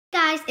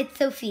guys, it's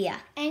Sophia.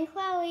 And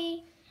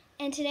Chloe.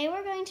 And today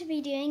we're going to be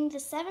doing the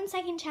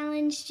 7-second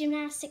challenge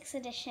gymnastics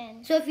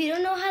edition. So if you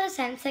don't know how the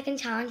 7-second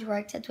challenge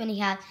works, it's when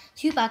you have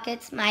 2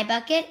 buckets, my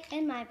bucket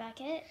and my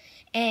bucket.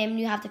 And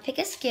you have to pick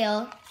a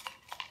skill.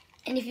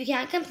 And if you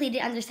can't complete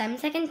it under 7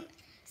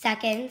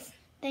 seconds,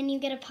 then you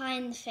get a pie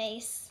in the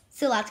face.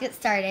 So let's get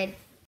started.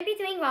 We're going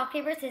to be doing rock,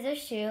 paper,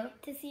 scissors, shoe.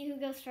 To see who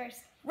goes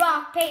first.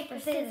 Rock, paper,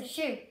 scissors,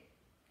 shoe.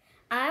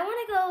 I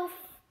want to go,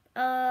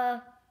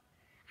 I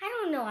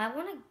don't know.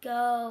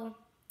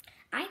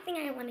 I think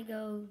I want to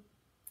go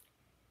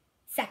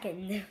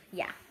second.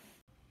 Yeah.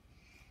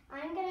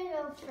 I'm going to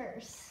go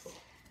first.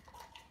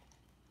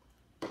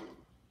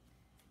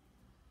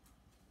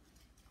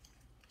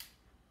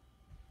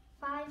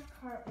 Five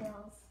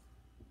cartwheels.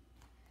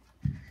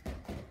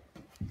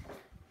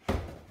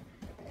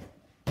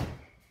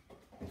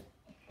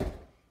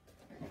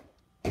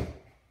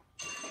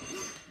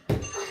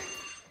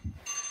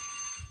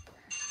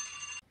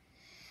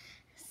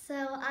 So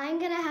I'm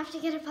going to have to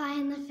get a pie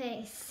in the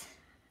face.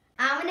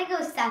 I'm going to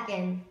go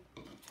second.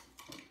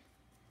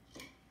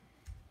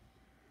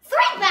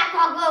 Swing back,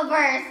 I'll go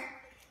first.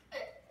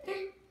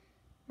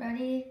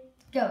 Ready,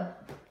 go.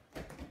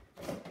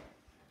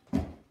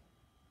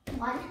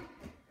 1,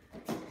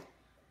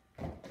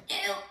 2.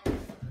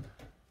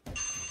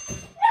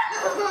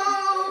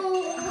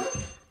 No!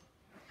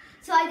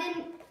 So I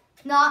did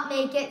not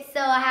make it,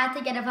 so I had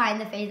to get a pie in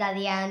the face at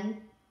the end.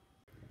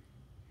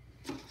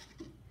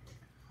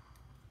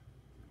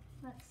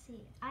 Let's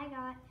see, I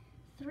got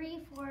 3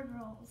 forward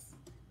rolls.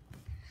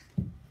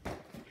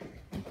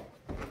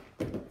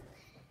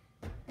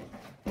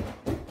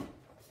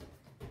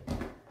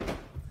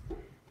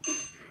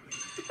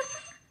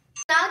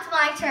 Now it's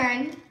my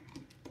turn.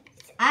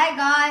 I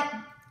got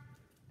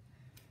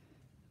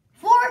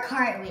 4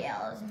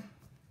 cartwheels.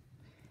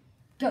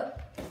 Go.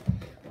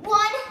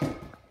 1,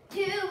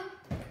 2,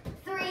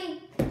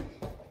 3,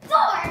 4.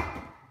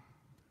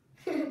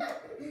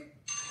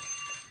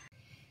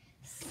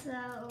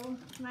 So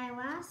my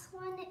last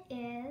one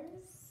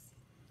is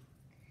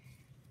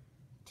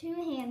 2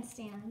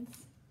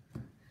 handstands.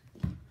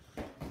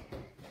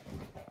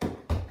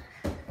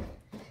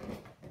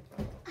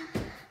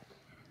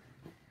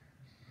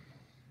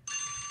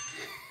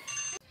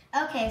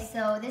 Okay,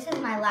 so this is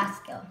my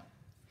last skill.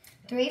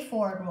 3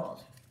 forward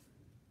rolls.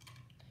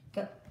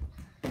 Go.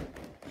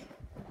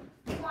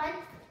 1,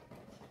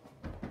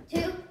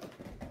 2,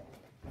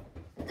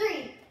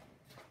 3.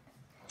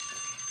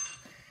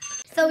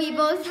 So we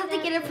both have to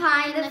get a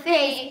pie in the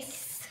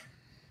face.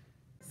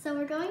 So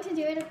we're going to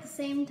do it at the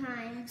same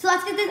time. So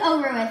let's get this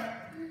over with.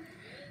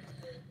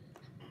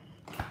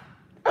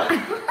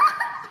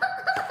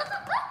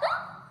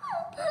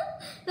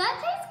 That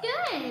tastes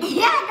good.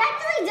 Yeah, it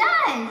actually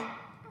does.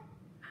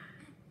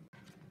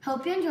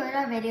 Hope you enjoyed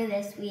our video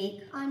this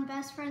week. On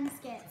Best Friend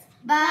Skits.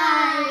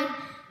 Bye.